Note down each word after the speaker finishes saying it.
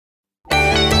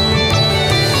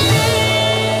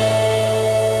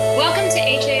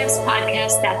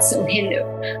podcast, That's So Hindu.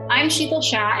 I'm Sheetal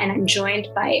Shah, and I'm joined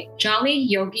by Jolly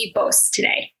Yogi Bose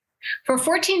today. For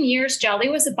 14 years, Jolly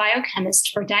was a biochemist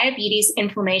for diabetes,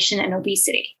 inflammation, and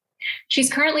obesity.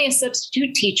 She's currently a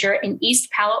substitute teacher in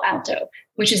East Palo Alto,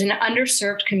 which is an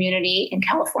underserved community in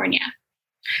California.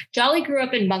 Jolly grew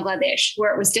up in Bangladesh,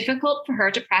 where it was difficult for her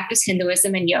to practice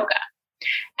Hinduism and yoga.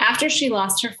 After she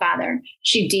lost her father,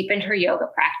 she deepened her yoga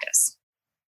practice.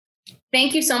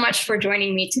 Thank you so much for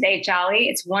joining me today, Jolly.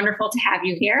 It's wonderful to have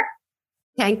you here.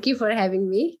 Thank you for having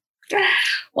me.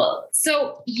 Well,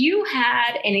 so you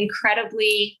had an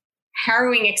incredibly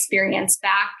harrowing experience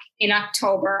back in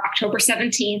October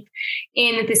 17th,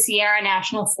 in the Sierra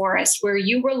National Forest, where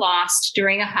you were lost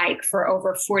during a hike for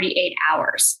over 48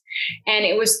 hours. And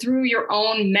it was through your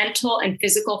own mental and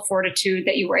physical fortitude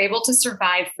that you were able to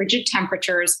survive frigid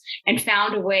temperatures and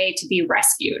found a way to be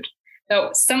rescued.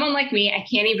 So someone like me, I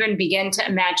can't even begin to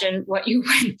imagine what you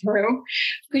went through.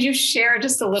 Could you share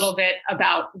just a little bit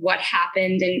about what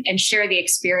happened and share the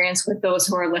experience with those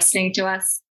who are listening to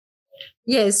us?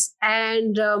 Yes.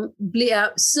 And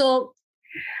so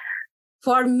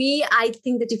for me, I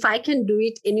think that if I can do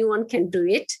it, anyone can do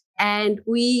it. And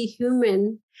we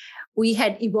human, we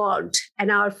had evolved,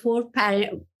 and our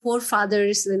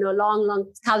forefathers,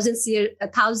 long thousands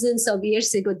of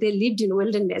years ago, they lived in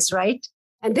wilderness, right?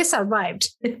 And they survived.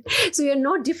 So you're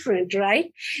no different,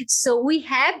 right? So we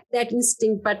have that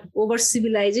instinct, but over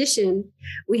civilization,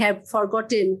 we have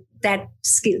forgotten that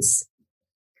skills.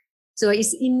 So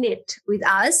it's innate with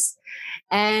us.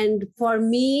 And for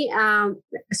me,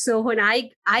 so when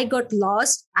I got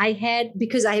lost,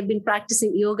 because I have been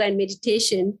practicing yoga and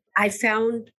meditation, I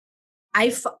found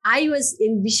I was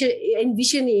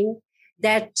envisioning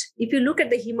that if you look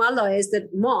at the Himalayas, the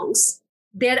monks,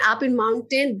 they're up in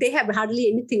mountain, they have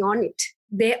hardly anything on it.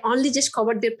 They only just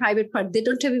covered their private part. They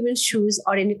don't have even shoes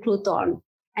or any clothes on.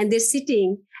 And they're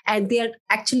sitting and they're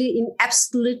actually in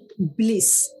absolute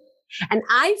bliss. And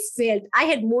I felt I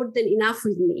had more than enough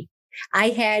with me.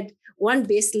 I had one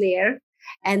base layer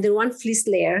and then one fleece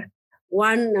layer,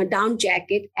 one down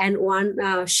jacket, and one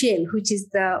shell, which is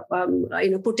the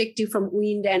protective from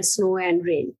wind and snow and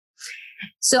rain.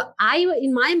 So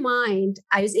in my mind,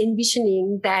 I was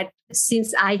envisioning that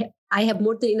since I have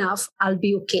more than enough, I'll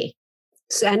be okay.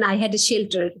 So, and I had a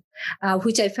shelter,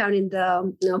 which I found in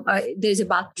there's a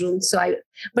bathroom.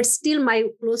 But still my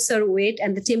clothes are wet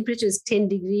and the temperature is 10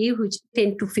 degrees, which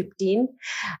 10 to 15.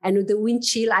 And with the wind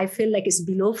chill, I feel like it's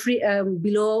below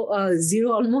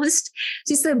zero almost.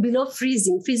 So it's below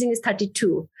freezing. Freezing is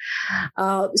 32.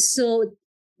 So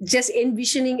just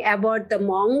envisioning about the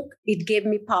monk, it gave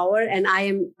me power. And I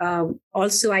am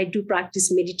I do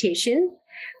practice meditation.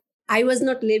 I was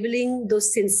not labeling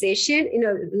those sensations,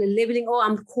 labeling, oh,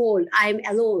 I'm cold, I'm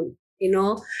alone,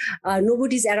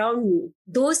 nobody's around me.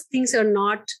 Those things are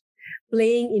not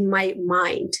playing in my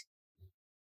mind.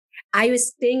 I was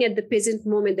staying at the present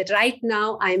moment that right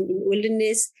now I'm in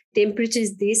wilderness, temperature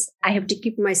is this, I have to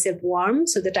keep myself warm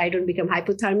so that I don't become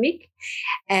hypothermic.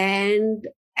 And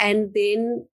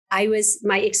then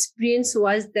my experience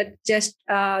was that just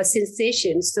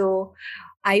sensation. So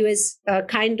I was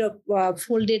kind of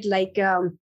folded like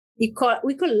we call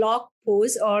lock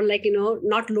pose, or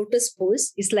not lotus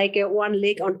pose. It's like one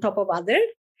leg on top of other,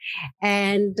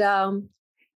 and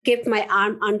kept my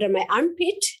arm under my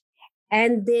armpit.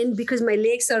 And then because my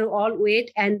legs are all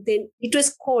wet, and then it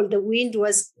was cold, the wind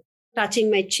was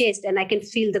touching my chest, and I can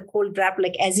feel the cold draft,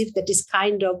 like as if that is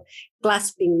kind of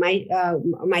clasping my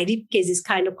rib cage is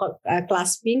kind of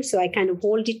clasping. So I kind of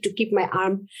hold it to keep my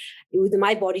arm with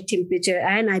my body temperature,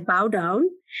 and I bow down.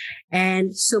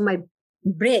 And so my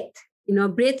breath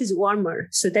is warmer.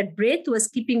 So that breath was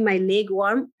keeping my leg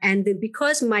warm. And then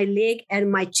because my leg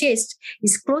and my chest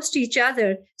is close to each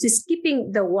other, so it's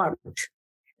keeping the warmth.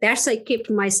 That's why I kept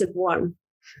myself warm.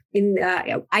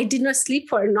 I did not sleep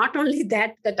for, not only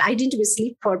that I didn't even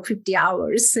sleep for 50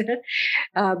 hours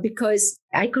because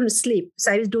I couldn't sleep.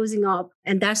 So I was dozing off,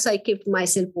 and that's why I kept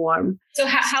myself warm. So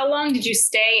how long did you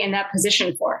stay in that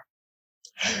position for?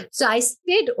 So I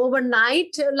stayed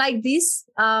overnight like this.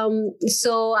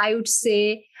 So I would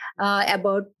say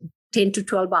about 10 to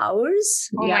 12 hours.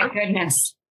 Oh my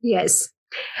goodness. Yes.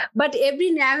 But every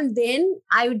now and then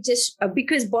I would just,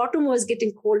 because bottom was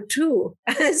getting cold too.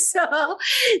 So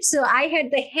I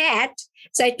had the hat.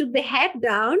 So I took the hat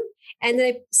down and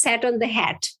then I sat on the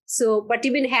hat. So, but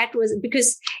even hat was,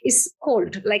 because it's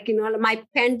cold, my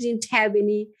pants didn't have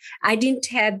I didn't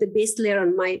have the base layer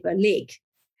on my leg.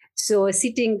 So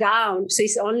sitting down, so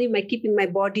it's only keeping my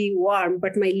body warm,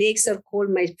 but my legs are cold,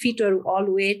 my feet are all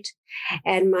wet,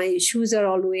 and my shoes are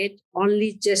all wet.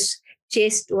 Only just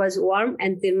chest was warm,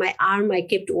 and then my arm I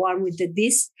kept warm with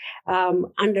this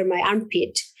under my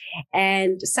armpit.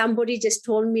 And somebody just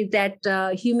told me that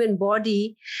human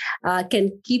body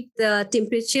can keep the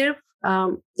temperature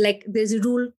like there's a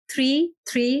rule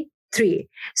 3-3-3.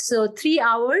 So 3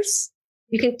 hours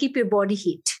you can keep your body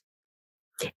heat,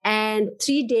 and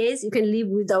 3 days you can live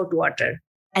without water,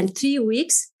 and 3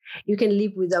 weeks you can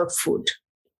live without food.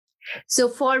 So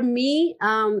for me,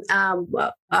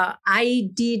 I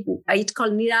did, it's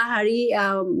called Nirahari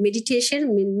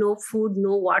meditation, mean no food,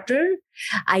 no water.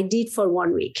 I did for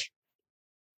 1 week.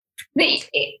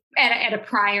 At a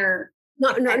prior...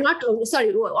 No, not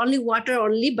sorry. Only water,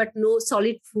 but no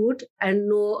solid food and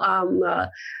no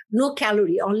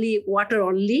calorie. Only water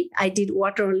only. I did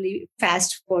water only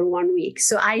fast for 1 week.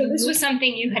 So this was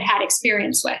something you had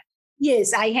experience with.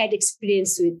 Yes, I had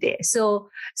experience with it. So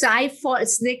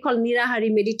they call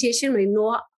Nirahari meditation.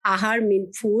 No ahar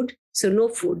mean food, so no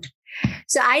food.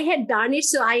 So I had done it.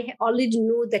 So I already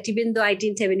knew that even though I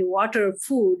didn't have any water or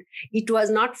food, it was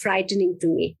not frightening to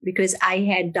me because I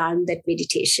had done that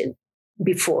meditation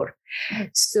before.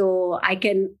 So I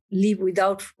can live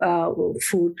without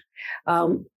food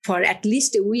for at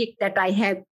least a week that I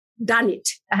have done it.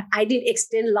 I didn't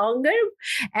extend longer.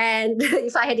 And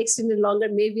if I had extended longer,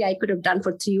 maybe I could have done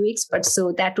for 3 weeks. But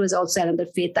so that was also another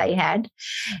faith I had.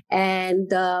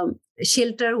 And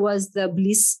shelter was the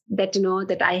bliss that,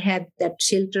 that I had that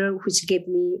shelter, which gave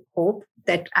me hope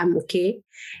that I'm okay,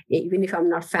 even if I'm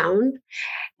not found.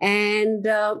 And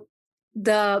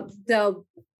the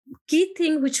key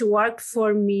thing which worked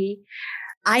for me,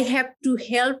 I have to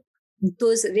help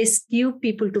those rescue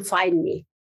people to find me.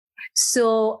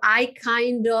 So I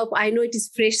know it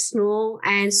is fresh snow.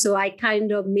 And so I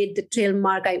kind of made the trail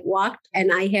mark. I walked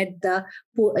and I had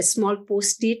a small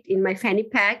Post-it in my fanny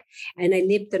pack and I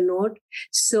left the note.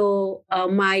 So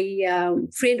my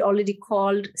friend already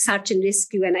called search and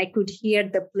rescue and I could hear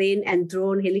the plane and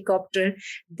drone helicopter.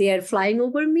 They are flying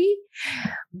over me,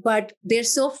 but they're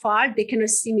so far they cannot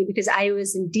see me because I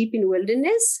was deep in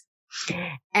wilderness.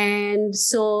 And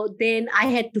so then I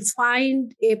had to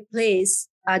find a place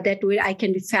that where I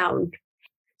can be found.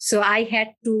 So I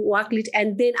had to walk it.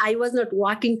 And then I was not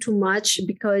walking too much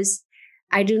because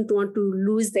I didn't want to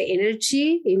lose the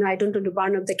energy. I don't want to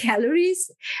burn up the calories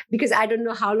because I don't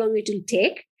know how long it will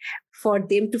take for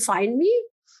them to find me.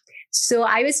 So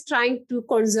I was trying to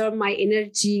conserve my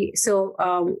energy. So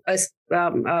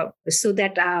so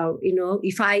that,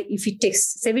 if it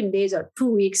takes 7 days or 2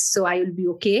 weeks, so I will be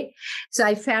okay. So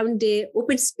I found a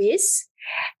open space.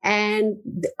 And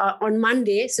on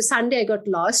Monday, so Sunday I got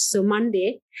lost. So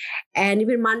Monday, and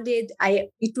even Monday,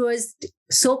 it was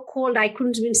so cold I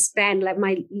couldn't even stand. Like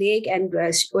my leg and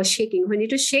was shaking. When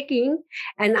it was shaking,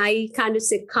 and I kind of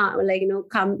said,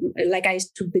 like I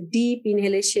took the deep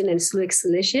inhalation and slow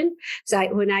exhalation. So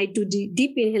when I do the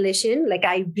deep inhalation, like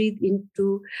I breathe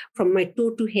into from my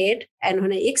toe to head, and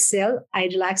when I exhale, I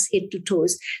relax head to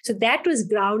toes. So that was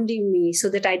grounding me so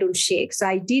that I don't shake. So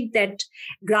I did that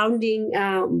grounding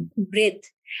breath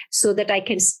so that I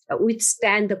can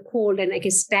withstand the cold and I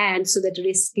can stand so that the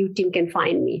rescue team can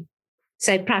find me.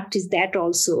 So I practice that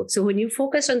also. So when you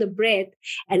focus on the breath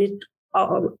and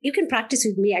you can practice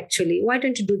with me actually. Why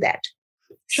don't you do that?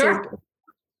 Sure.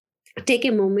 So take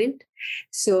a moment.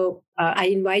 So I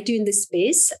invite you in this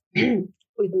space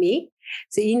with me.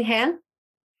 So inhale,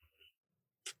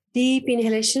 deep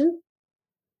inhalation,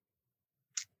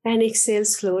 and exhale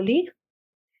slowly.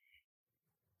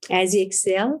 As you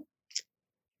exhale,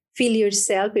 feel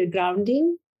yourself, you're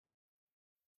grounding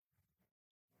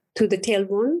to the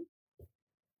tailbone.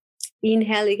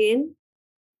 Inhale again.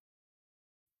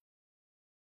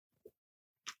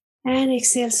 And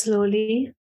exhale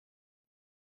slowly.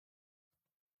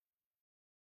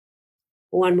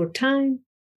 One more time.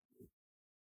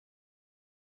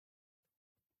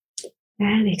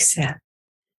 And exhale.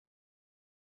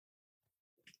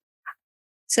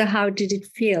 So how did it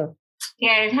feel?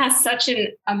 Yeah, it has such an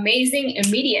amazing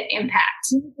immediate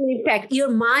impact. In fact, your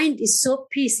mind is so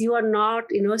peace. You are not,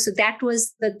 so that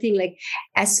was the thing. Like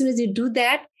as soon as you do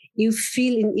that, you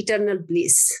feel in eternal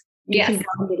bliss. You feel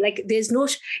grounded. Like there's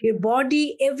your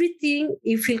body, everything,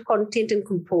 you feel content and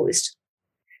composed.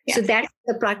 Yeah. So that's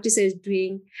the practice I was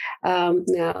doing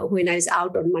when I was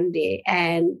out on Monday,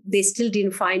 and they still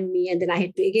didn't find me. And then I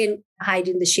had to again hide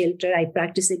in the shelter. I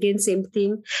practiced again, same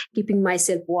thing, keeping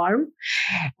myself warm.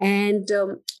 And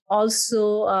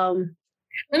also,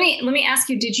 let me ask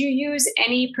you: did you use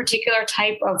any particular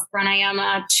type of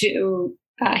pranayama to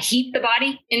heat the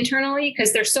body internally?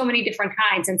 Because there's so many different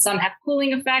kinds, and some have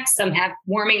cooling effects, some have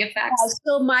warming effects.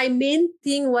 So my main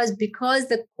thing was because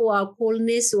the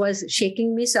coldness was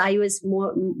shaking me, so I was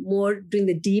more doing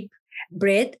the deep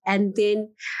breath. And then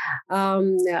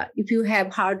if you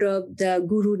have heard of the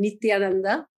Guru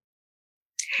Nityananda,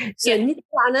 so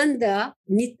Nityananda,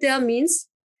 Nitya means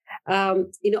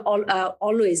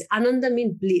always. Ananda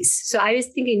means bliss. So I was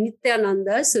thinking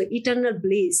Nityananda, so eternal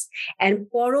bliss. And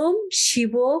Param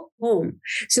Shiva home.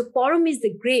 So Param is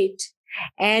the great,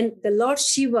 and the Lord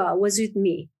Shiva was with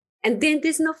me. And then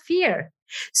there's no fear.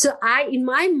 So in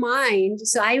my mind,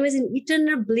 so I was in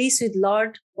eternal bliss with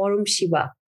Lord Param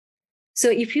Shiva. So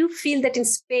if you feel that in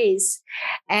space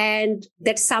and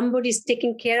that somebody is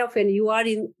taking care of and you are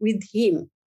with him,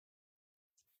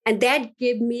 and that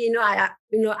gave me, I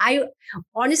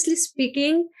honestly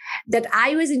speaking, that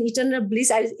I was in eternal bliss.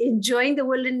 I was enjoying the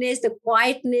wilderness, the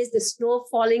quietness, the snow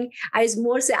falling. I was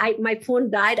more my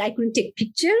phone died. I couldn't take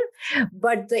picture,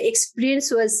 but the experience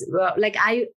was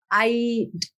I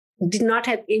did not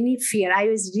have any fear. I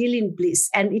was really in bliss.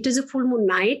 And it was a full moon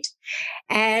night.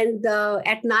 And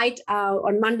at night,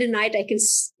 on Monday night, I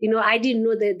didn't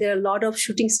know that there are a lot of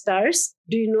shooting stars.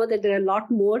 Do you know that there are a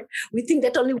lot more? We think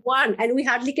that only one, and we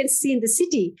hardly can see in the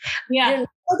city. Yeah. There are a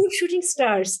lot of shooting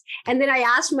stars. And then I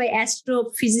asked my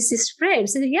astrophysicist friend, I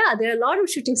said, yeah, there are a lot of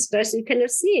shooting stars. You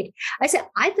cannot see it. I said,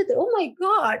 I thought, oh my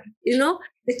God,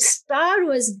 the star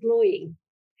was glowing.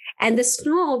 And the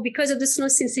snow, because of the snow,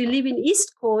 since you live in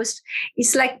East Coast,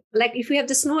 it's like if you have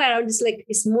the snow around,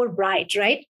 it's more bright,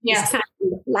 right? Yeah. It's kind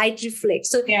of light reflects.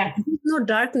 So there's no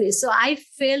darkness. So I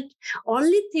felt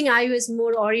only thing I was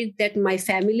more worried that my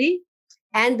family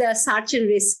and the search and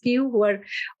rescue who were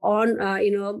on,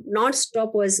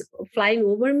 non-stop was flying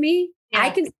over me. Yeah. I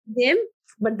can see them,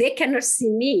 but they cannot see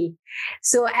me.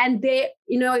 So, and they,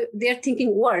 they're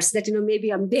thinking worse that, maybe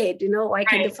I'm dead, why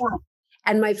can't they fly?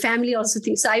 And my family also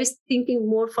thinks. So I was thinking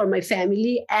more for my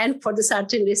family and for the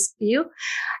search and rescue.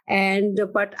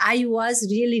 But I was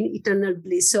really in eternal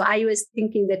bliss. So I was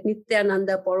thinking that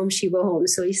Nityananda Param Shiva home.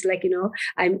 So it's like,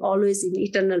 I'm always in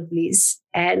eternal bliss.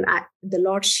 And the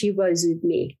Lord Shiva is with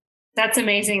me. That's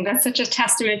amazing. That's such a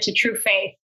testament to true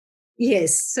faith.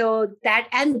 Yes. So that,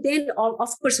 and then of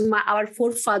course, our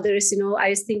forefathers, I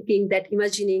was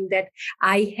imagining that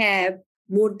I have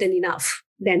more than enough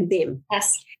than them.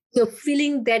 Yes. So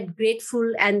feeling that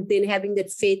grateful and then having that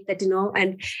faith that,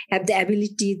 and have the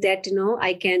ability that,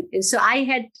 I can. And so I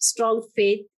had strong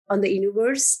faith on the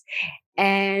universe.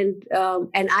 And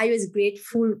I was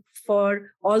grateful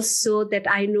for also that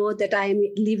I know that I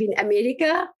live in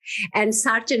America and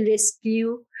search and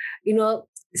rescue,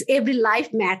 every life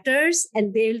matters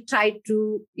and they'll try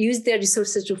to use their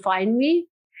resources to find me.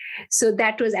 So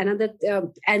that was another,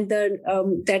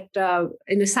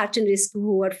 search and rescue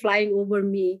who were flying over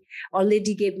me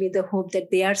already gave me the hope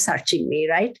that they are searching me,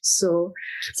 right? So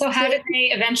how did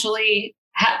they eventually?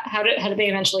 How did they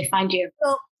eventually find you?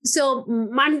 So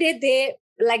Monday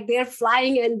they're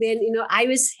flying, and then I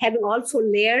was having all 4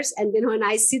 layers, and then when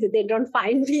I see that they don't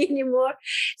find me anymore,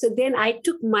 so then I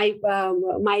took my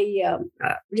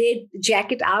red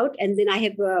jacket out, and then I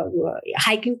have a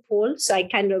hiking pole, so I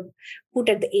kind of put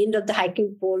at the end of the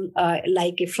hiking pole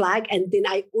like a flag, and then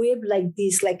I wave like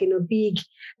this, big,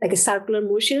 like a circular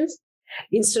motions,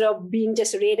 instead of being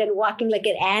just red and walking like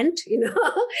an ant,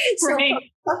 So, right.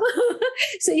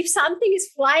 So if something is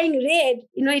flying red,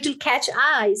 it will catch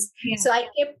eyes. Yeah. So I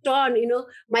kept on,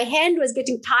 my hand was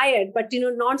getting tired, but,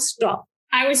 nonstop.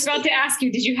 I was about to ask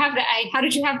you, how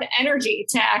did you have the energy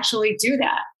to actually do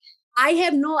that? I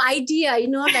have no idea,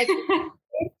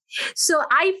 so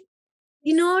I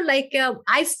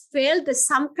felt that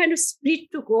some kind of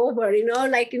spirit took over,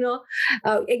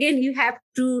 again, you have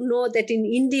to know that in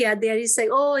India, there is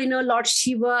Lord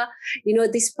Shiva,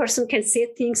 this person can say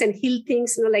things and heal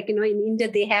things, in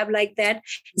India, they have like that.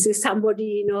 So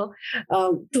somebody,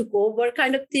 took over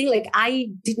kind of thing. Like I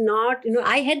did not,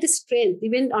 I had the strength.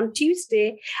 Even on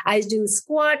Tuesday, I was doing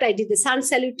squat. I did the sun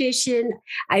salutation.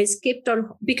 I kept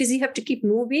on, because you have to keep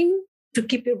moving to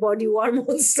keep your body warm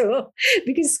also,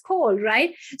 because it's cold,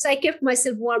 right? So I kept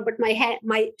myself warm, but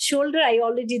my shoulder, I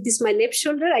already did this, my left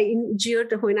shoulder, I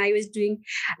injured when I was doing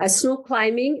snow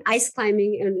climbing, ice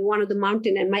climbing in one of the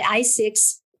mountain, and my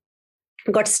ice-axe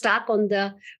got stuck on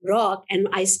the rock, and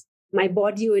my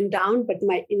body went down, but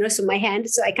so my hand,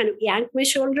 so I kind of yanked my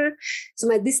shoulder. So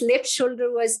this left shoulder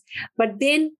was, and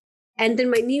then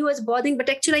my knee was bothering, but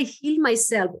actually I healed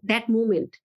myself that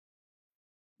moment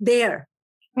there.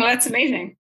 Well, that's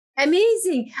amazing.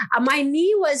 Amazing. My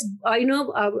knee was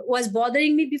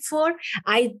bothering me before.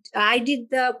 I did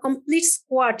the complete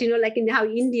squat, like in how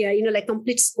India, like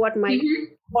complete squat, my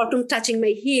bottom touching my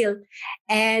heel.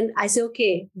 And I said,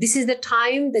 okay, this is the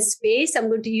time, the space I'm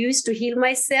going to use to heal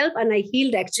myself. And I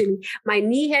healed actually. My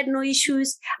knee had no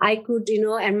issues. I could,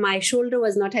 and my shoulder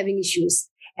was not having issues.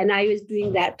 And I was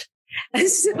doing that.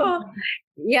 So,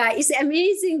 yeah, it's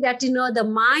amazing that, the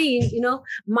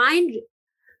mind,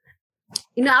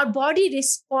 our body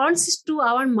responds to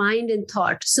our mind and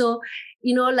thought. So,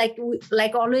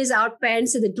 like always our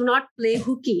parents say that do not play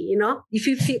hooky, if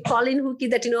you call in hooky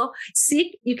that,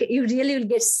 sick, you really will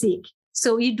get sick.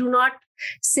 So you do not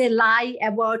say lie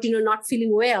about, not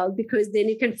feeling well, because then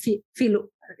you can feel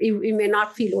you may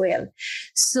not feel well.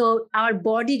 So our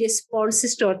body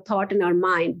responds to our thought and our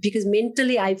mind, because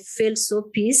mentally I felt so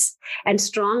peace and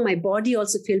strong. My body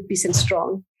also felt peace and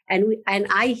strong. And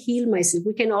I heal myself.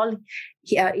 We can all,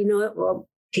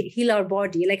 heal our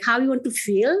body, like how you want to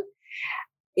feel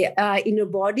in your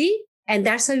body, and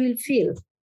that's how you'll feel.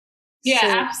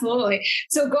 Yeah, absolutely.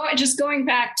 So going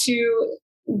back to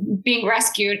being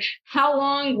rescued, how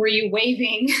long were you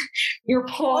waving your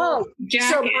pole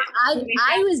jacket?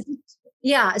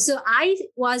 So I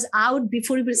was out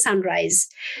before even sunrise.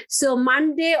 So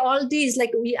Monday, all day is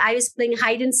like I was playing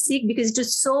hide and seek because it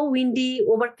was so windy,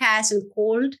 overcast and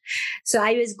cold. So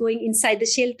I was going inside the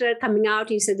shelter, coming out,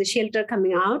 inside the shelter,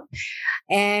 coming out.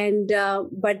 And,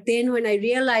 but then when I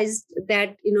realized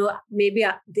that, maybe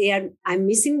I'm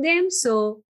missing them.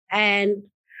 So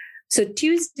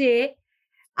Tuesday,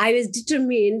 I was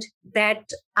determined that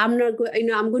I'm not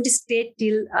going, I'm going to stay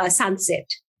till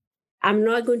sunset. I'm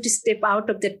not going to step out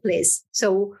of that place.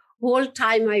 So whole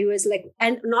time I was like,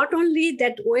 and not only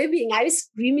that waving, I was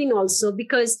screaming also,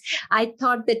 because I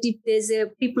thought that if there's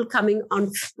people coming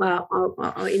on,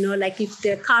 like if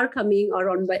the car coming or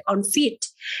on feet,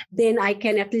 then I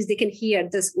can, at least they can hear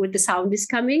this when the sound is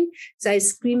coming. So I was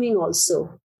screaming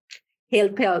also,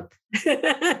 help.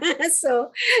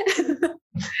 So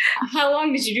how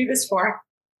long did you do this for?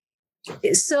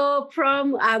 So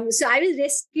so I was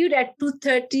rescued at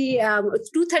 2:30.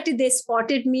 2:30 they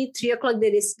spotted me. 3:00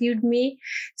 they rescued me.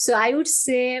 So I would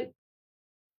say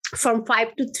from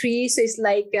 5 to 3. So it's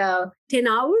like 10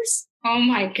 hours. Oh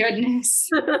my goodness!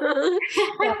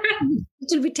 Yeah,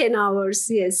 it will be 10 hours.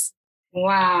 Yes.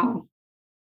 Wow.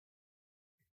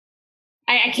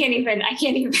 I can't even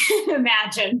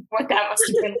imagine what that must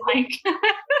have been like.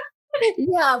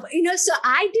 Yeah, so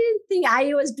I didn't think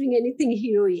I was doing anything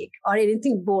heroic or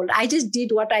anything bold. I just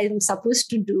did what I'm supposed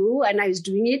to do, and I was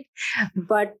doing it.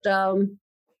 But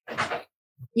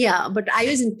but I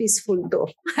wasn't peaceful though.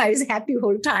 I was happy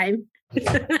whole time.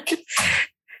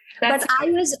 But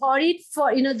I was worried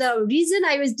for, the reason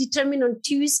I was determined on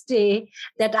Tuesday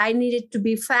that I needed to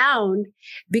be found,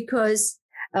 because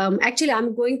actually,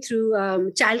 I'm going through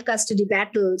child custody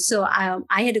battle. So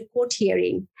I had a court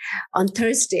hearing on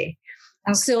Thursday.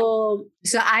 Okay. So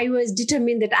I was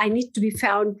determined that I need to be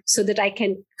found so that I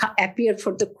can appear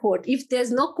for the court. If there's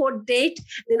no court date,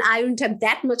 then I wouldn't have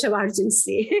that much of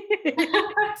urgency.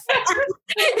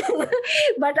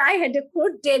 But I had a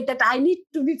court date that I need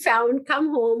to be found,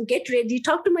 come home, get ready,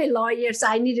 talk to my lawyer. So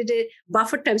I needed a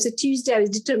buffer time. So Tuesday, I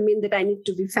was determined that I need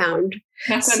to be found.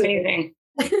 That's amazing.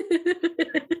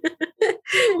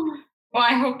 Well,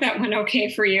 I hope that went okay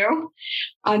for you.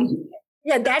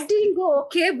 Yeah, that didn't go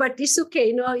okay, but it's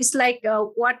okay. It's like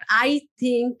what I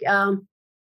think. I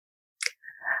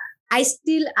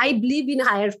believe in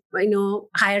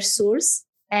higher source,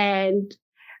 and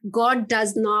God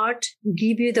does not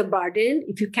give you the burden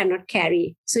if you cannot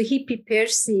carry. So He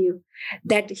prepares you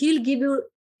that He'll give you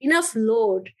enough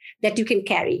load that you can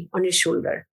carry on your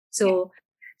shoulder. So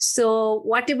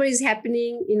whatever is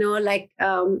happening,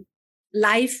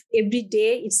 life every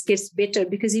day, it gets better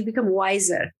because you become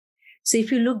wiser. So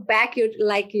if you look back, you're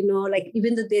like,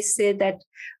 even though they say that,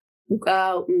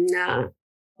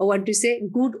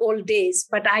 good old days,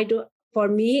 but for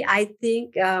me, I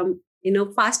think,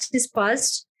 past is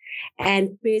past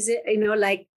and present,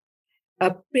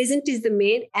 present is the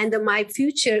main, and my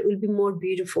future will be more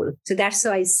beautiful. So that's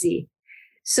how I see.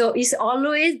 So it's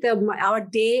always our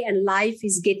day and life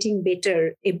is getting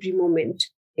better every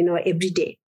moment, every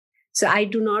day. So I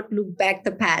do not look back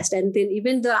the past. And then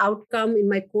even the outcome in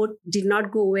my court did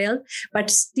not go well, but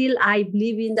still I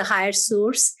believe in the higher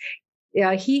source.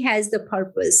 He has the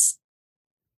purpose.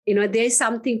 There's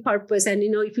something purpose. And,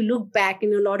 if you look back, a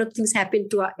lot of things happen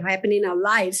in our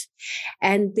life.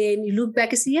 And then you look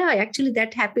back and say, yeah, actually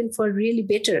that happened for really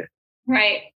better.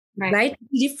 Right.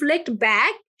 Reflect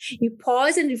back. You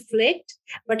pause and reflect.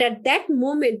 But at that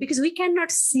moment, because we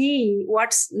cannot see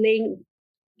what's laying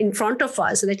in front of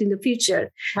us, like in the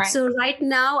future. Right. So right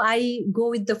now I go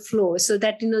with the flow. So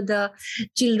that, the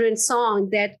children's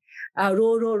song that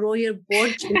row, row, row your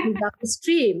boat gently down the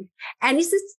stream. And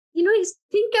it's just,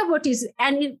 think about it.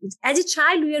 And as a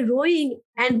child, we are rowing,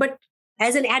 but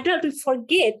as an adult, we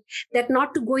forget that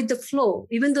not to go with the flow,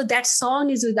 even though that song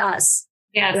is with us.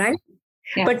 Yes. Right?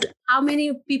 Yes. But how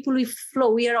many people we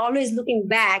flow? We are always looking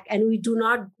back and we do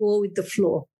not go with the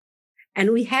flow.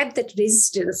 And we have that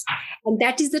resistance. And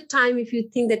that is the time, if you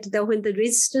think that when the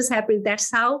resistance happens,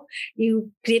 that's how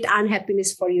you create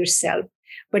unhappiness for yourself.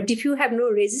 But if you have no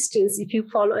resistance, if you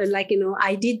follow,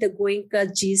 I did the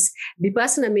Goenkaji's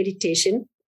Vipassana meditation,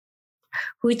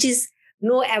 which is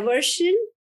no aversion,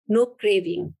 no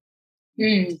craving.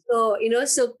 So, even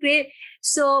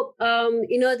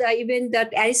that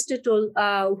Aristotle,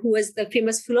 who was the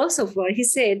famous philosopher, he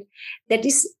said that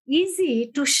it's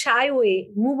easy to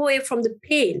move away from the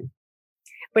pain,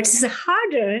 but it's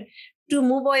harder to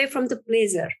move away from the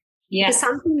pleasure. Yeah. Because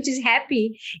something which is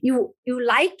happy, you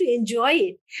like to enjoy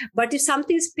it, but if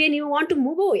something is pain, you want to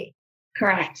move away.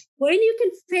 Correct. When you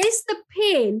can face the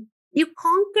pain, you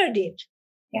conquered it.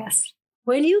 Yes.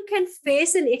 When you can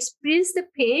face and experience the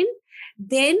pain,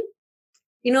 then,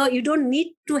 you don't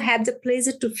need to have the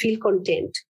pleasure to feel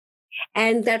content.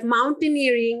 And that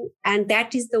mountaineering, and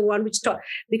that is the one which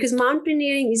because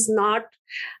mountaineering is not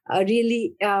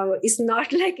really, it's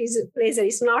not like it's a pleasure.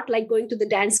 It's not like going to the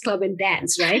dance club and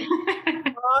dance, right?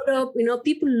 Or,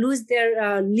 people lose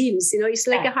their limbs, it's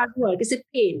like a hard work. It's a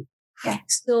pain. Yeah.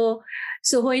 So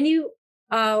when you,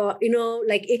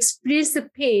 experience the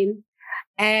pain,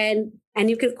 and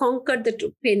you can conquer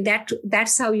the pain,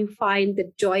 that's how you find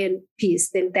the joy and peace.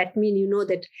 Then that means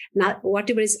that not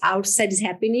whatever is outside is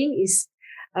happening is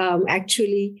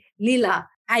actually lila.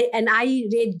 I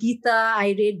read Gita,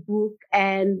 I read book,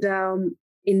 and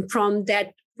from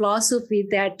that philosophy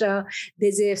that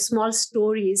there's a small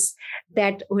stories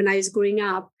that when I was growing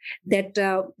up I'm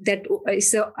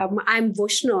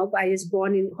Vaishnav. I was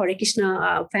born in Hare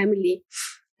Krishna family.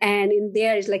 And in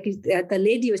there, it's like the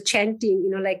lady was chanting,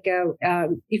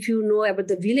 if you know about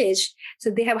the village, so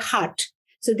they have hut.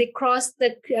 So they cross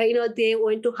they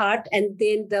went to hut, and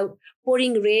then the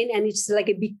pouring rain, and it's like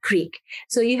a big creek.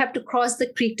 So you have to cross the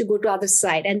creek to go to other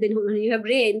side. And then when you have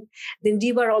rain, then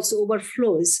river also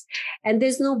overflows. And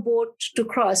there's no boat to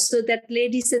cross. So that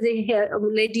lady said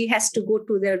lady has to go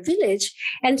to their village.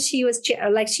 And she was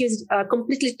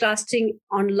completely trusting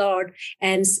on Lord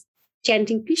and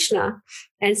chanting Krishna,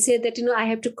 and said that, I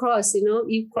have to cross,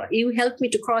 you help me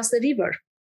to cross the river.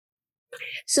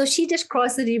 So she just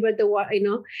crossed the river,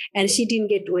 and she didn't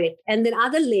get wet. And then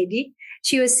other lady,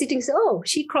 she was sitting, so,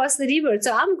 she crossed the river.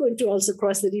 So I'm going to also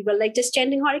cross the river, like just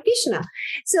chanting Hare Krishna.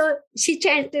 So she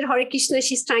chanted Hare Krishna,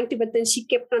 she's trying to, but then she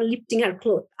kept on lifting her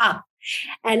cloth up.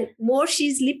 And more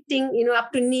she's lifting,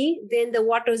 up to knee, then the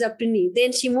water was up to knee.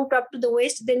 Then she moved up to the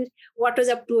waist, then water was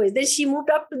up to waist. Then she moved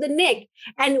up to the neck,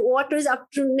 and water was up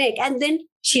to neck. And then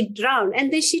she drowned.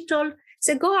 And then she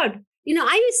said, God,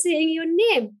 I was saying your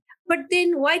name, but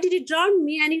then why did you drown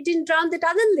me and you didn't drown that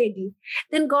other lady?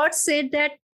 Then God said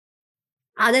that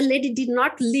other lady did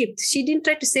not lift. She didn't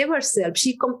try to save herself.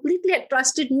 She completely had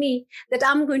trusted me that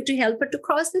I'm going to help her to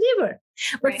cross the river.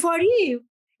 But for you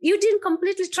didn't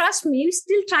completely trust me. You're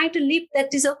still trying to lift.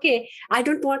 That is okay. I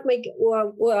don't want my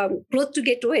clothes to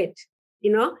get wet,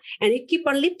 and you keep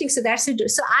on lifting. So that's it.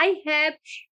 So I have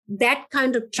that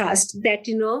kind of trust that,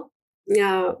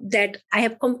 that I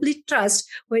have complete trust.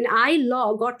 When I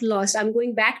got lost, I'm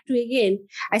going back to again.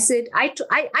 I said, I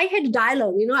had a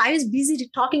dialogue, I was busy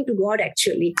talking to God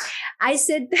actually. I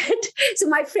said that, so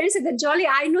my friend said that, Jolly,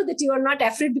 I know that you are not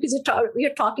afraid because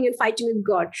you're talking and fighting with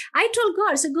God. I told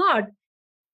God, so God,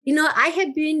 I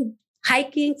have been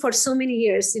hiking for so many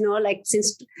years,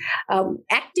 since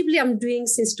actively I'm doing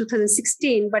since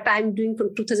 2016, but I'm doing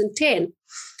from 2010.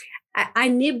 I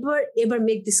never ever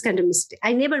make this kind of mistake.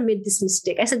 I never made this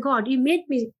mistake. I said, God, you made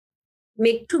me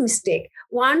make two mistakes.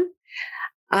 One,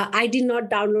 I did not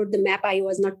download the map. I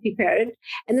was not prepared.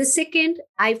 And the second,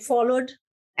 I followed.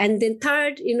 And then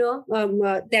third,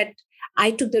 that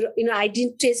I took I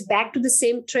didn't trace back to the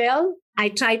same trail. I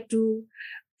tried to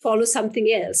follow something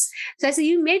else. So I said,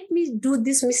 you made me do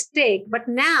this mistake, but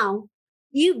now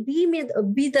you be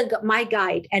my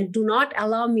guide and do not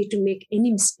allow me to make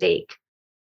any mistake.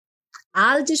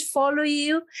 I'll just follow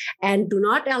you and do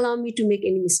not allow me to make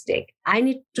any mistake. I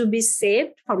need to be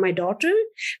saved for my daughter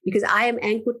because I am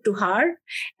anchored to her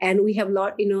and we have a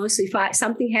lot, so if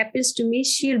something happens to me,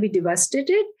 she'll be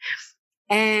devastated.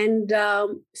 And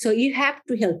so you have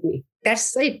to help me.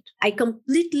 That's it. I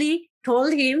completely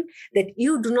told him that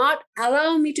you do not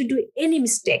allow me to do any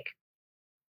mistake.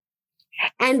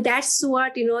 And that's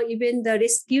what, even the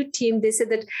rescue team, they said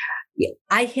that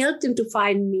I helped him to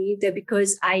find me there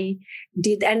because I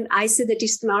did. And I said that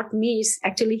it's not me, it's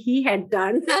actually he had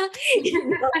done.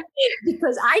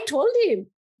 Because I told him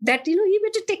that, you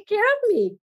better take care of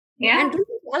me. Yeah. And don't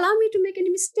allow me to make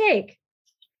any mistake.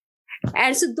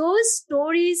 And so those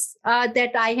stories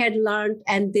that I had learned,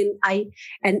 and then I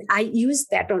used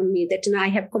that on me, that I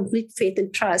have complete faith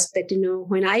and trust that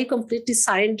when I completely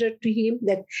surrendered to him,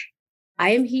 that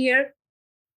I am here,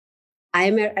 I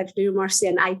am at your mercy,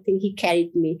 and I think he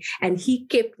carried me, and he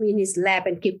kept me in his lap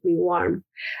and kept me warm.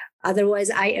 Otherwise,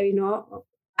 I don't know,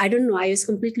 I was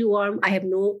completely warm. I have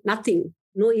nothing,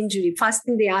 no injury. First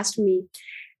thing they asked me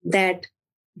that,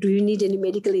 do you need any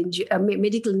medical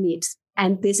needs?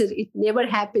 And they said it never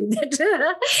happened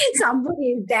that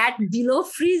somebody that below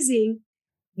freezing,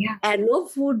 and no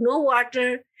food, no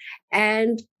water,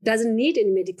 and doesn't need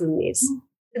any medical needs.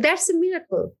 That's a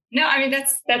miracle. No, I mean,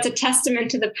 that's a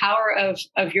testament to the power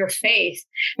of your faith.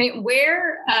 I mean,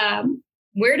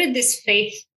 where did this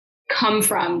faith come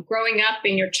from? Growing up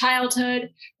in your childhood,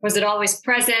 was it always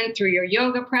present through your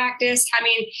yoga practice? I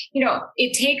mean,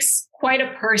 it takes quite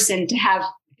a person to have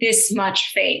this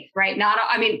much faith, right?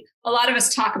 A lot of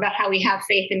us talk about how we have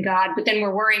faith in God, but then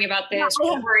we're worrying about this,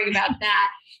 we're worrying about that,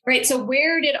 right? So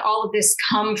where did all of this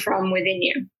come from within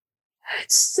you?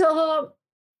 So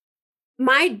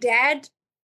my dad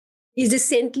is a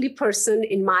saintly person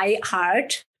in my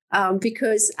heart,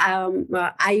 because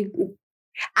I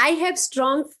have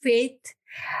strong faith.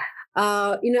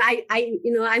 I'm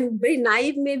very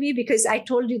naive maybe, because I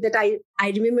told you that I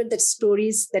remember that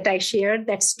stories that I shared,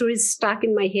 that stories stuck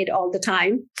in my head all the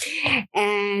time.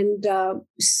 And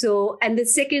and the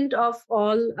second of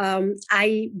all,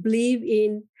 I believe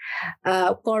in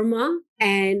karma,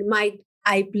 and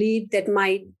I believe that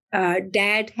my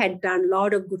dad had done a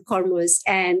lot of good karmas,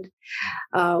 and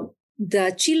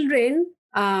the children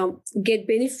get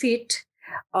benefit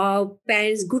of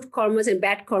parents' good karmas and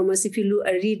bad karmas. If you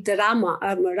read the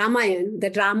Ramayana,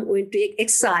 that Ram went to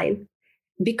exile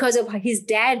because of his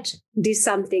dad did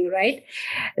something, right?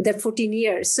 That 14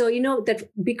 years. So, that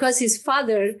because his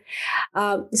father,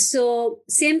 so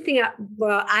same thing,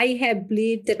 I have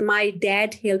believed that my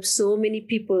dad helps so many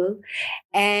people,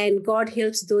 and God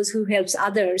helps those who helps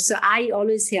others. So I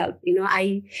always help,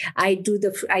 I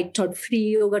taught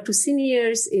free yoga to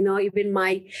seniors, even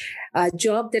my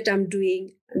job that I'm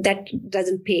doing, that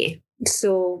doesn't pay.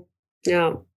 So,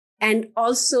 and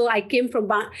also I came from,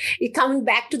 coming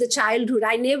back to the childhood,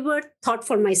 I never thought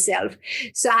for myself.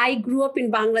 So I grew up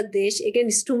in Bangladesh. Again,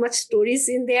 it's too much stories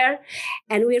in there.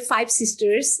 And we're 5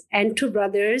 sisters and 2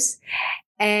 brothers.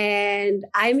 And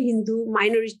I'm Hindu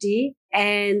minority.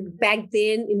 And back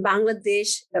then in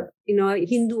Bangladesh,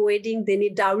 Hindu wedding, they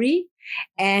need dowry.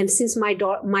 And since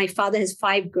my father has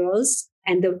 5 girls,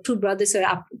 and the 2 brothers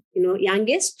are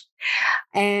youngest.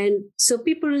 And so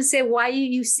people will say, why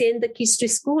you send the kids to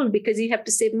school? Because you have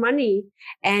to save money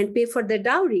and pay for the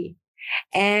dowry.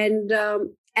 And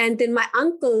then my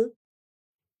uncle,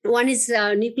 one is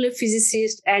a nuclear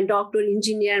physicist and doctor,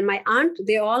 engineer. And my aunt,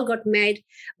 they all got married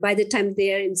by the time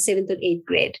they are in 7th or 8th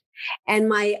grade. And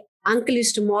my uncle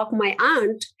used to mock my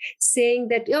aunt, saying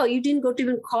that, you didn't go to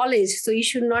even college, so you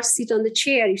should not sit on the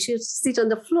chair, you should sit on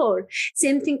the floor.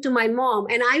 Same thing to my mom.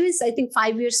 And I was, I think,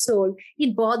 5 years old.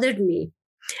 It bothered me.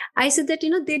 I said that,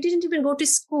 they didn't even go to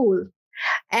school.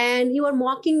 And you are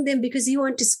mocking them because you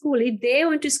went to school. If they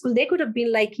went to school, they could have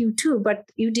been like you too,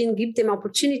 but you didn't give them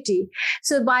opportunity.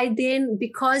 So by then,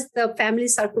 because the family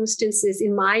circumstances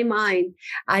in my mind,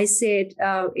 I said,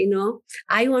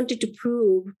 I wanted to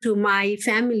prove to my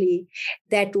family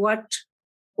that what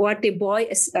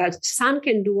a son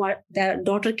can do, what the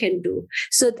daughter can do.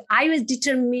 So I was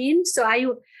determined.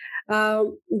 So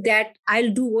that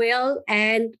I'll do well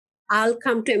and I'll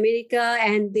come to America.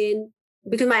 And then,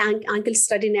 because my uncle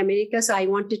studied in America, so I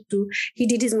wanted to, he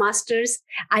did his master's.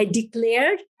 I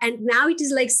declared, and now it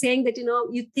is like saying that,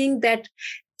 you think that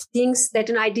things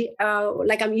that I did,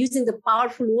 like I'm using the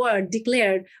powerful word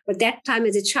declared, but that time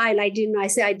as a child, I didn't know.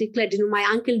 I declared, my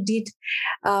uncle did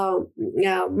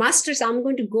master's, I'm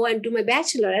going to go and do my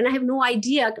bachelor. And I have no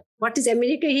idea what is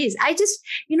America is. I just,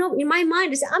 in my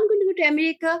mind, I said, I'm going to go to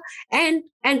America. And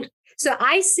so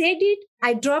I said it,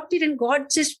 I dropped it, and God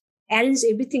just arranged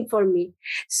everything for me.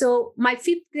 So my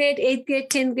 5th grade, 8th grade,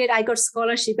 10th grade, I got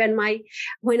scholarship. And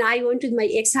when I went with my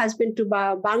ex-husband to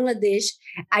Bangladesh,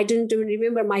 I didn't even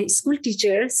remember, my school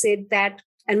teacher said that,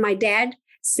 and my dad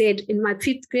said in my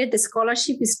 5th grade, the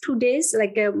scholarship is 2 days,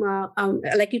 like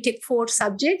you take 4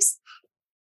 subjects.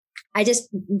 I just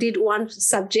did 1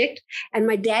 subject, and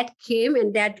my dad came,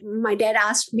 and my dad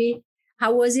asked me,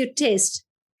 how was your test?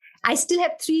 I still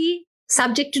have 3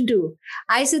 subject to do.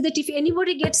 I said that if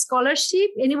anybody gets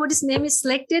scholarship, anybody's name is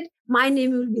selected, my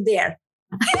name will be there.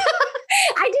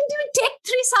 I didn't even take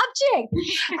 3 subjects.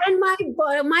 And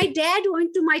my dad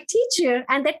went to my teacher,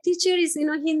 and that teacher is,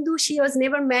 Hindu. She was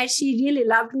never married. She really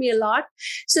loved me a lot.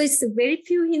 So it's very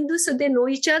few Hindus, so they know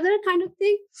each other kind of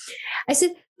thing. I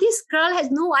said, this girl has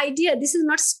no idea. This is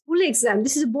not school exam.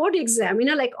 This is a board exam.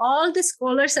 Like all the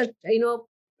scholars are,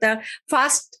 the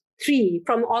first 3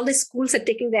 from all the schools are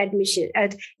taking the admission,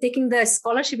 taking the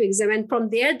scholarship exam. And from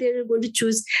there, they're going to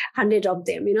choose 100 of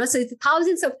them, So it's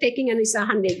thousands of taking, and it's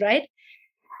 100, right?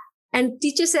 And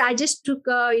teacher said, I just took,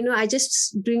 I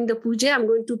just doing the puja. I'm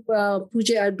going to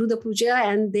do the puja,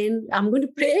 and then I'm going to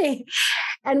pray.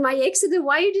 And my ex said,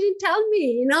 why you didn't tell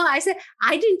me? I said,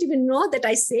 I didn't even know that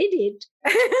I said it.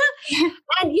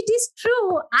 And it is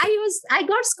true. I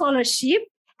got scholarship.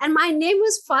 And my name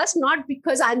was first, not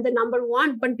because I'm the number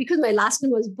 1, but because my last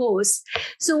name was Bose.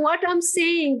 So what I'm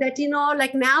saying that,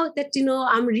 like now that,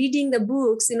 I'm reading the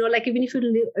books, like even if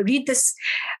you read this,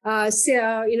 a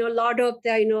lot of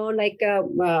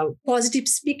the, positive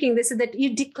speaking, they say that you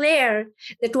declare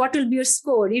that what will be your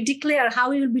score. You declare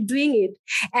how you'll be doing it.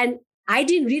 And I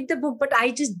didn't read the book, but I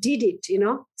just did it,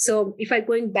 So if I'm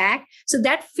going back, so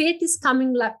that faith is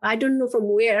coming, like, I don't know from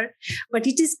where, but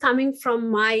it is coming from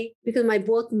because my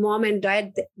both mom and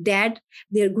dad, they're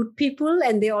good people,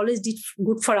 and they always did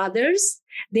good for others.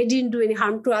 They didn't do any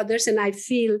harm to others. And I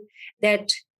feel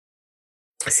that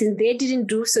since they didn't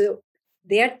do so,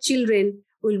 their children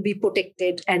will be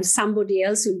protected, and somebody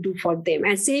else will do for them.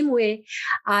 And same way,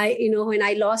 when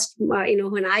I lost,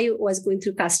 when I was going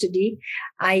through custody,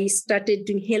 I started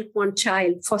doing Help One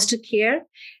Child, foster care.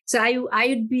 So I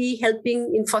would be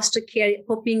helping in foster care,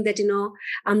 hoping that,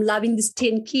 I'm loving these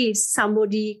 10 kids.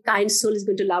 Somebody kind soul is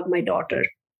going to love my daughter,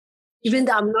 even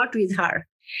though I'm not with her.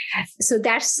 So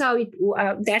that's how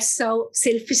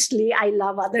selfishly I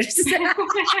love others.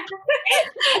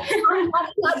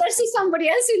 Others is somebody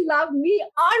else will love me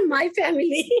or my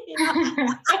family.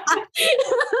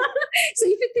 So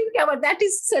if you think about that,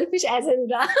 is selfish as in.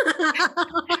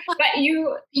 But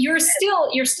you're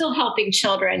still helping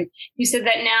children. You said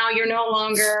that now you're no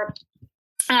longer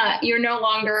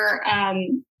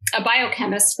a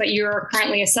biochemist, but you're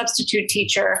currently a substitute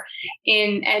teacher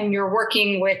and you're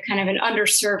working with kind of an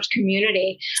underserved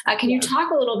community. Can you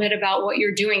talk a little bit about what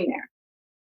you're doing there?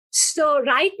 So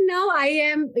right now I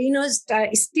am,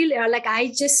 still like I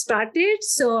just started.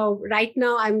 So right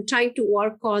now I'm trying to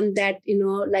work on that,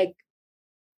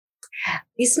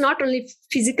 it's not only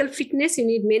physical fitness, you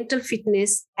need mental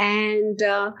fitness, and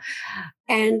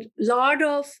lot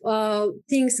of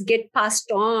things get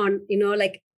passed on,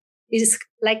 is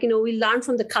like, we learn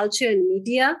from the culture and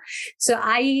media. So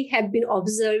I have been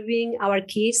observing our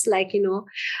kids, like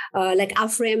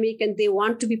Afro-American, they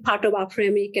want to be part of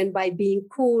Afro-American by being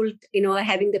cool,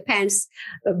 having the pants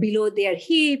below their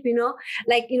hip,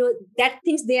 that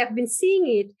things they have been seeing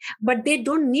it, but they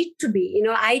don't need to be,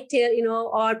 I tell,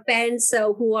 our parents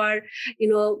who are,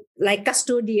 like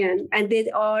custodian, and they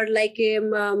are like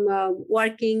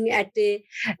working at a,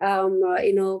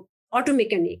 auto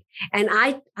mechanic, and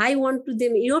I want to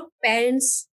them, your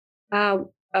parents, life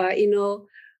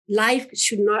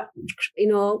should not,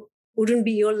 wouldn't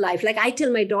be your life. Like I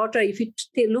tell my daughter, if you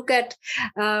look at,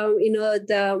 our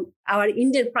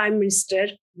Indian Prime Minister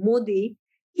Modi,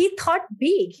 he thought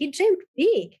big, he dreamt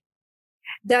big.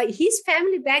 His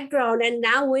family background and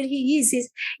now where he is,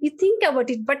 you think about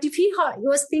it. But if he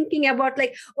was thinking about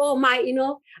like, oh my,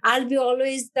 I'll be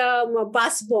always the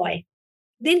bus boy,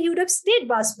 then he would have stayed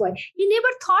bus boy. He never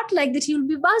thought like that he will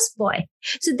be bus boy.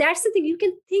 So that's the thing. You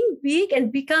can think big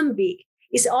and become big.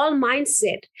 It's all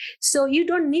mindset. So you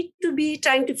don't need to be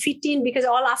trying to fit in because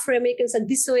all Afro-Americans are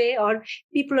this way, or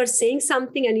people are saying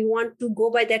something and you want to go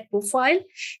by that profile.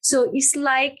 So it's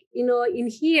like, in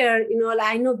here,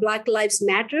 I know Black Lives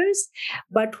Matters,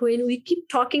 but when we keep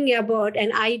talking about,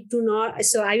 and I do not,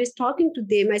 so I was talking to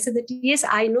them, I said that, yes,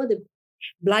 I know the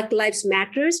Black Lives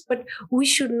Matters, but we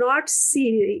should not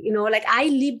see, like I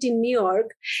lived in New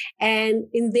York, and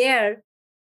in there,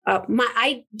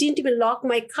 I didn't even lock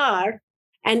my car,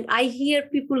 and I hear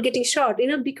people getting shot,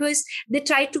 because they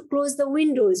try to close the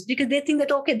windows because they think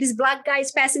that, okay, this black guy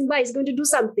is passing by, is going to do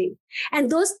something.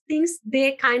 And those things,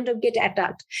 they kind of get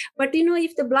attacked. But,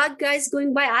 if the black guy is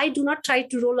going by, I do not try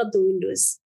to roll up the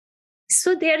windows.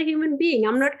 So they are a human being.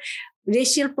 I'm not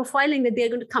racial profiling that they're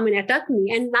going to come and attack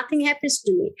me and nothing happens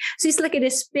to me. So it's like a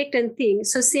respect and thing.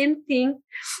 So same thing,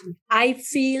 I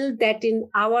feel that in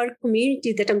our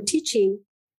community that I'm teaching,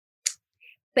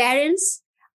 parents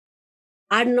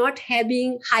are not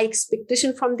having high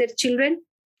expectation from their children.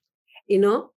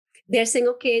 They're saying,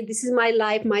 okay, this is my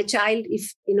life, my child,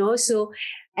 so,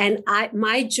 and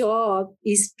my job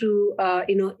is to,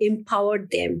 empower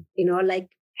them, like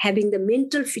having the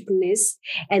mental fitness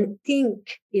and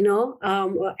think,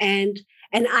 and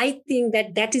I think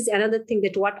that is another thing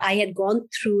that what I had gone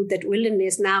through, that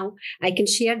wilderness, now I can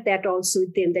share that also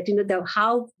with them, that,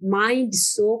 how mind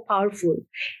is so powerful,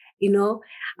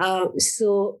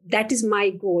 so that is my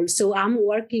goal. So I'm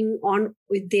working on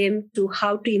with them to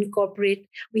how to incorporate.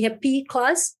 We have PE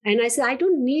class, and I said, I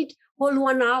don't need whole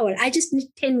 1 hour. I just need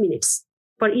 10 minutes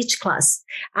for each class.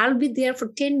 I'll be there for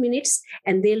 10 minutes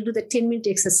and they'll do the 10-minute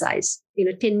exercise,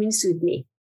 10 minutes with me.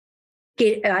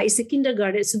 It's a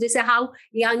kindergarten. So they say, how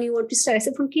young you want to start? I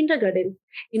said, from kindergarten.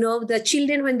 The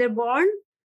children, when they're born,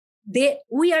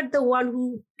 we are the one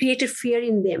who created fear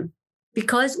in them.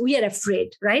 Because we are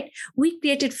afraid, right? We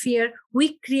created fear.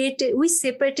 We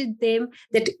separated them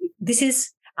that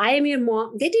I am your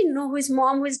mom. They didn't know who is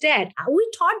mom, who is dad.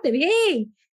 We taught them, hey,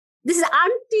 this is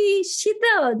Auntie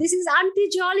Shita. This is Auntie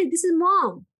Jolly. This is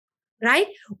mom, right?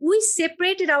 We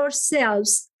separated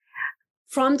ourselves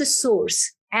from the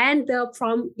source and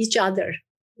from each other.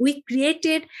 We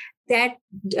created that,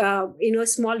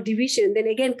 small division. Then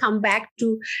again, come back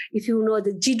to, if you know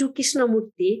the Jiddu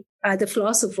Krishnamurti, the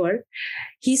philosopher,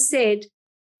 he said,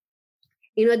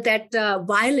 that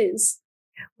violence,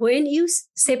 when you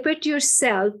separate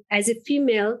yourself as a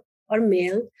female or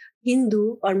male,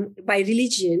 Hindu or by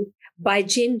religion, by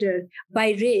gender,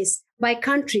 by race, by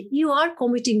country, you are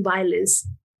committing violence.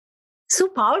 So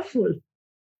powerful.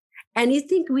 And you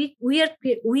think we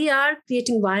are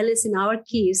creating violence in our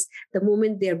kids the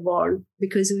moment they're born,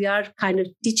 because we are kind of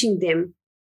teaching them.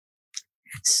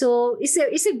 So it's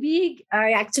a big,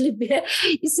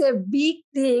 it's a big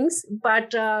things.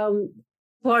 But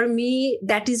for me,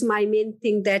 that is my main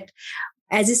thing, that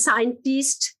as a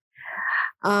scientist,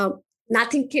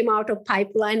 nothing came out of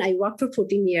pipeline. I worked for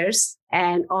 14 years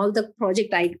and all the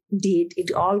project I did,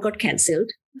 it all got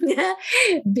canceled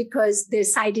because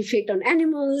there's side effect on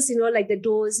animals, like the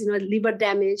dose, liver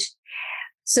damage.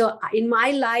 So in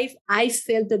my life, I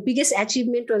felt the biggest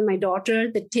achievement was my daughter,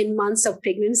 the 10 months of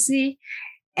pregnancy,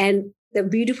 and the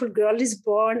beautiful girl is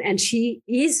born and she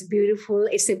is beautiful.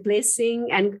 It's a blessing.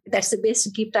 And that's the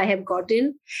best gift I have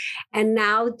gotten. And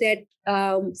now that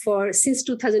since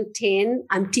 2010,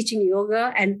 I'm teaching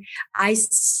yoga and I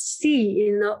see,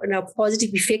 a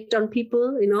positive effect on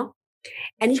people,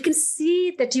 and you can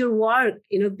see that your work,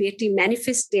 getting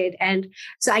manifested. And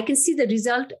so I can see the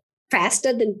result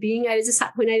faster than when I was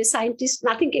a scientist,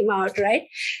 nothing came out, right?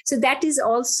 So that is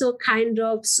also kind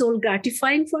of soul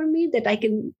gratifying for me, that I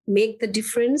can make the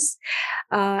difference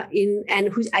I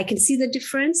can see the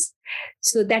difference.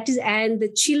 So that is, and the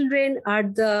children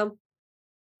are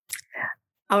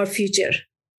our future,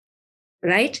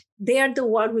 right? They are the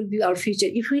one who will be our future.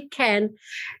 If we can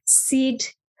seed,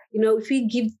 if we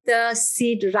give the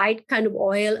seed right kind of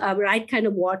oil, right kind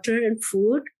of water and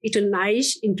food, it will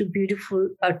nourish into beautiful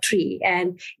tree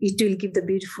and it will give the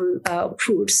beautiful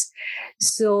fruits.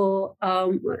 So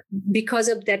because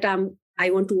of that, I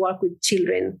want to work with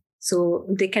children so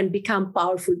they can become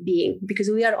powerful beings, because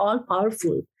we are all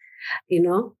powerful,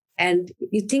 and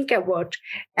you think about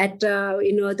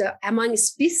among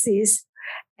species,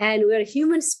 and we're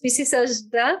human species as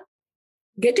the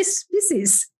greatest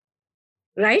species.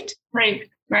 Right.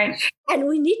 And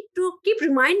we need to keep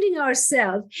reminding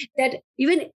ourselves that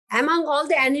even among all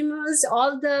the animals,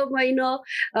 all the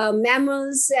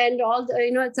mammals, and all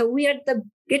the so we are the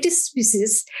greatest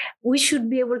species. We should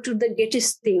be able to do the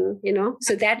greatest thing.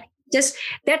 So that just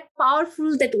that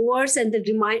powerful, that words and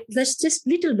that's just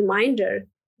little reminder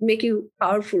make you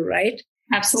powerful, right?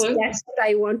 Absolutely. So that's what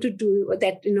I want to do.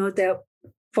 That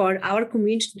for our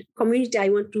community, I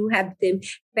want to have them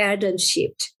paradigm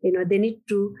shift. They need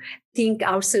to think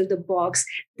outside the box,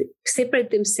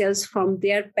 separate themselves from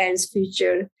their parents'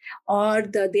 future or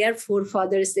their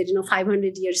forefathers that,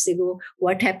 500 years ago,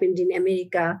 what happened in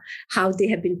America, how they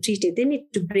have been treated. They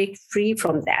need to break free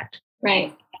from that.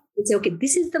 Right. And say, okay,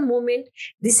 this is the moment.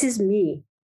 This is me.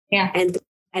 Yeah. And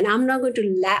I'm not going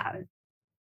to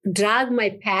drag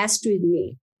my past with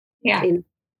me. Yeah.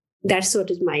 That's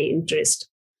what is my interest.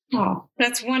 Oh,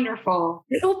 that's wonderful.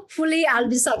 Hopefully I'll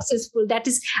be successful. That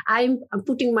is, I'm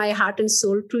putting my heart and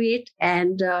soul to it.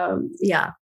 And yeah.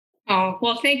 Oh,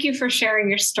 well, thank you for sharing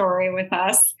your story with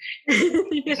us.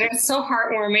 It's so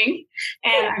heartwarming.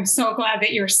 And I'm so glad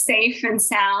that you're safe and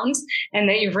sound and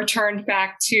that you've returned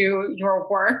back to your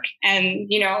work and,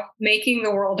 making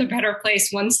the world a better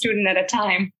place, one student at a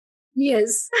time.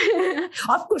 Yes,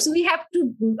 of course, we have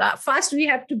to, first we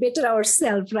have to better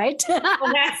ourselves, right?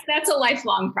 Well, that's a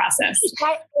lifelong process.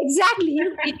 Exactly.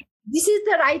 This is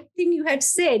the right thing you had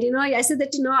said. I said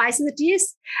that,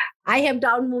 yes, I have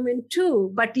down moment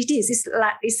too, but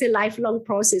it's a lifelong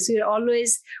process. We're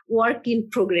always work in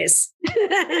progress.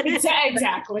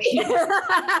 Exactly.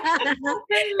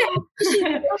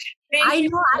 I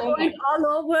know I went all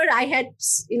over. I had,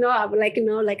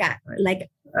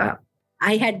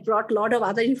 I had brought a lot of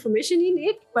other information in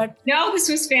it, but... No, this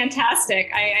was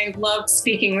fantastic. I loved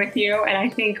speaking with you, and I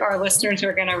think our listeners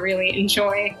are going to really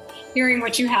enjoy hearing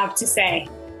what you have to say.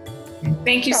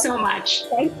 Thank you so much.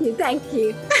 Thank you. Well,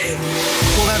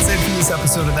 that's it for this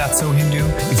episode of That's So Hindu.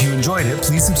 If you enjoyed it,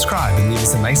 please subscribe and leave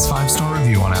us a nice 5-star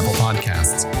review on Apple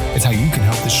Podcasts. It's how you can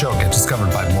help the show get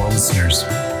discovered by more listeners.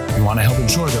 If you want to help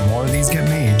ensure that more of these get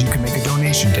made, you can make a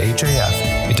donation to HAF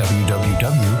at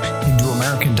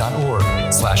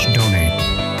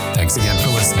www.hinduamerican.org/donate. Thanks again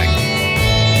for listening.